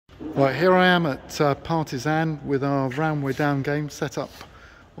Right, here I am at Partizan with our Roundway Down game set up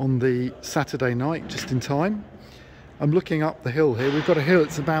on the Saturday night, just in time. I'm looking up the hill here. We've got a hill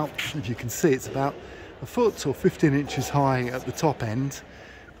that's about, if you can see, it's about a foot or 15 inches high at the top end,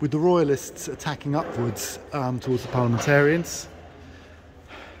 with the Royalists attacking upwards towards the Parliamentarians.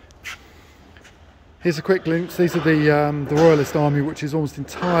 Here's a quick glimpse. These are the Royalist army, which is almost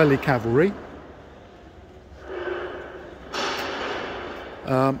entirely cavalry.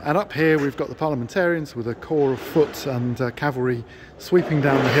 And up here we've got the Parliamentarians with a corps of foot and cavalry sweeping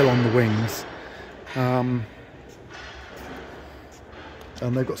down the hill on the wings. And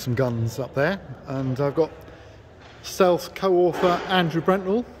they've got some guns up there. And I've got stealth co-author Andrew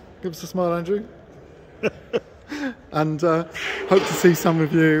Brentnall. Give us a smile, Andrew. And hope to see some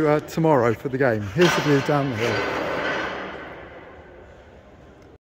of you tomorrow for the game. Here's the view down the hill.